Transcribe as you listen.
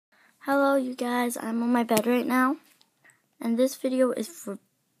Hello you guys, I'm on my bed right now, and this video is for,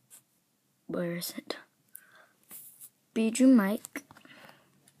 where is it? Bijuu Mike.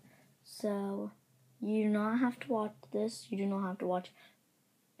 So, you do not have to watch this, you do not have to watch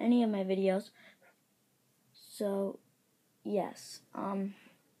any of my videos. So, yes, I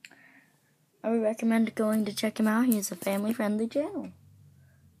would recommend going to check him out. He's a family-friendly channel.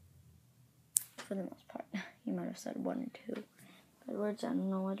 For the most part. He might have said one or two bad words. I don't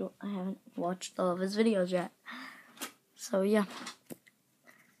know. I haven't watched all of his videos yet. So yeah.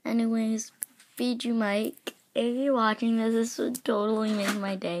 Anyways, bijuu Mike, if you're watching this would totally make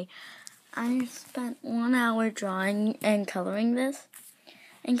my day. I spent 1 hour drawing and coloring this.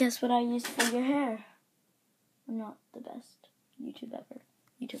 And guess what I used for your hair? I'm not the best YouTuber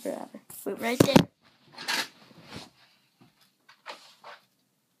ever. Wait, right there.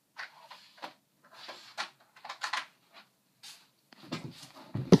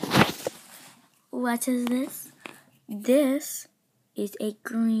 What is this? This is a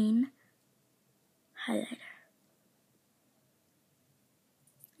green highlighter.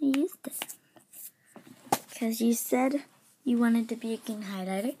 I used it because you said you wanted to be a green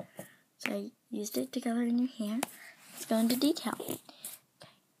highlighter, so I used it to color in your hair. Let's go into detail. Okay.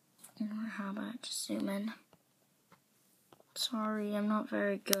 How about I just zoom in? Sorry, I'm not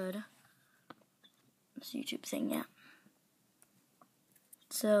very good. This YouTube thing, yeah.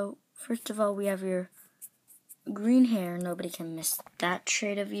 So, first of all, we have your green hair. Nobody can miss that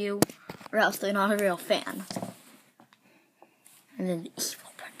shade of you, or else they're not a real fan. And then the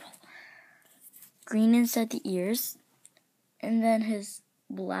evil purple. Green inside the ears. And then his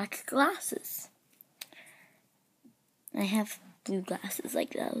black glasses. I have blue glasses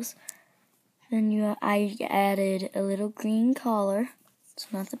like those. Then I added a little green collar. It's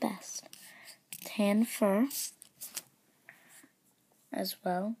not the best. Tan fur. As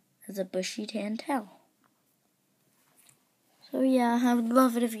well as a bushy tan tail. So yeah, I would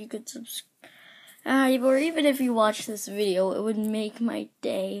love it if you could subscribe. Or even if you watch this video, it would make my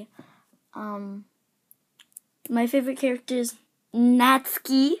day. My favorite character is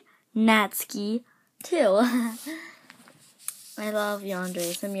Natsuki too. I love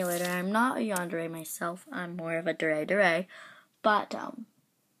Yandere Simulator. I'm not a Yandere myself. I'm more of a Dere. But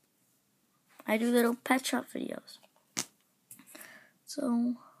I do little pet shop videos.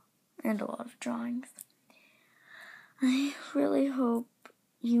 So, and a lot of drawings. I really hope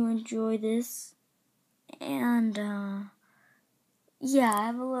you enjoy this. And, yeah, I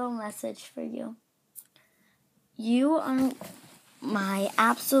have a little message for you. You are my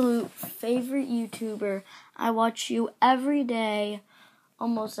absolute favorite YouTuber. I watch you every day,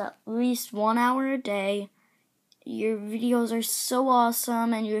 almost at least 1 hour a day. Your videos are so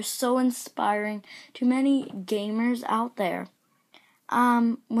awesome, and you're so inspiring to many gamers out there.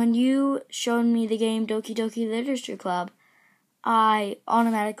 When you showed me the game Doki Doki Literature Club, I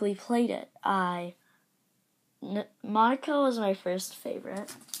automatically played it. Monica was my first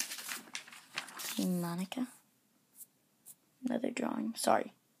favorite. Monica? Another drawing.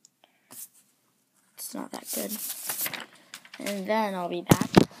 Sorry. It's not that good. And then I'll be back.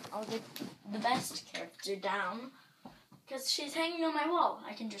 I'll get the best character down, because she's hanging on my wall.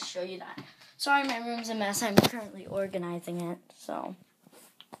 I can just show you that. Sorry, my room's a mess. I'm currently organizing it, so,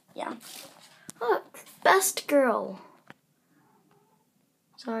 yeah. Look, best girl.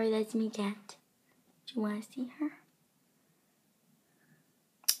 Sorry, that's me, cat. Do you want to see her?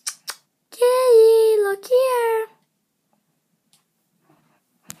 Kitty, look here.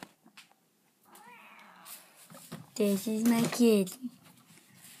 This is my kitty.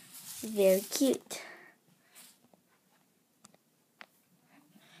 Very cute.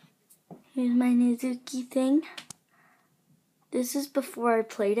 Here's my Nizuki thing. This is before I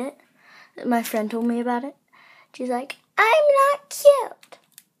played it. My friend told me about it. She's like, I'm not cute.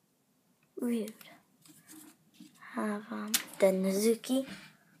 Rude. Have the Nizuki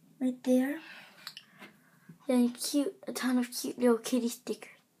right there. Then a ton of cute little kitty stickers.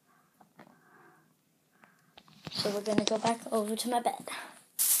 So we're gonna go back over to my bed.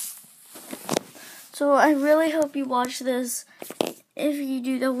 So I really hope you watch this. If you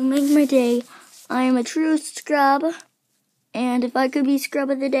do, that will make my day. I am a true scrub. And if I could be scrub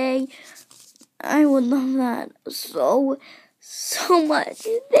of the day, I would love that so much.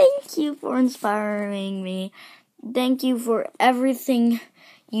 Thank you for inspiring me. Thank you for everything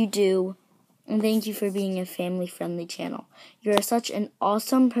you do. And thank you for being a family-friendly channel. You're such an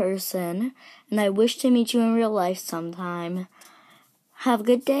awesome person. And I wish to meet you in real life sometime. Have a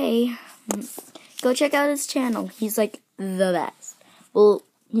good day. Go check out his channel. He's like the best. Well,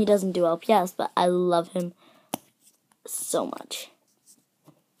 he doesn't do LPS, but I love him so much.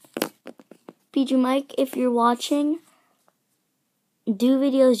 Bijuu Mike, if you're watching, do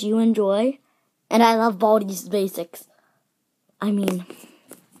videos you enjoy. And I love Baldi's basics. I mean,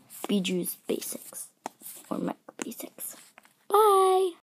 Bijuu's basics. Or Mike basics. Bye!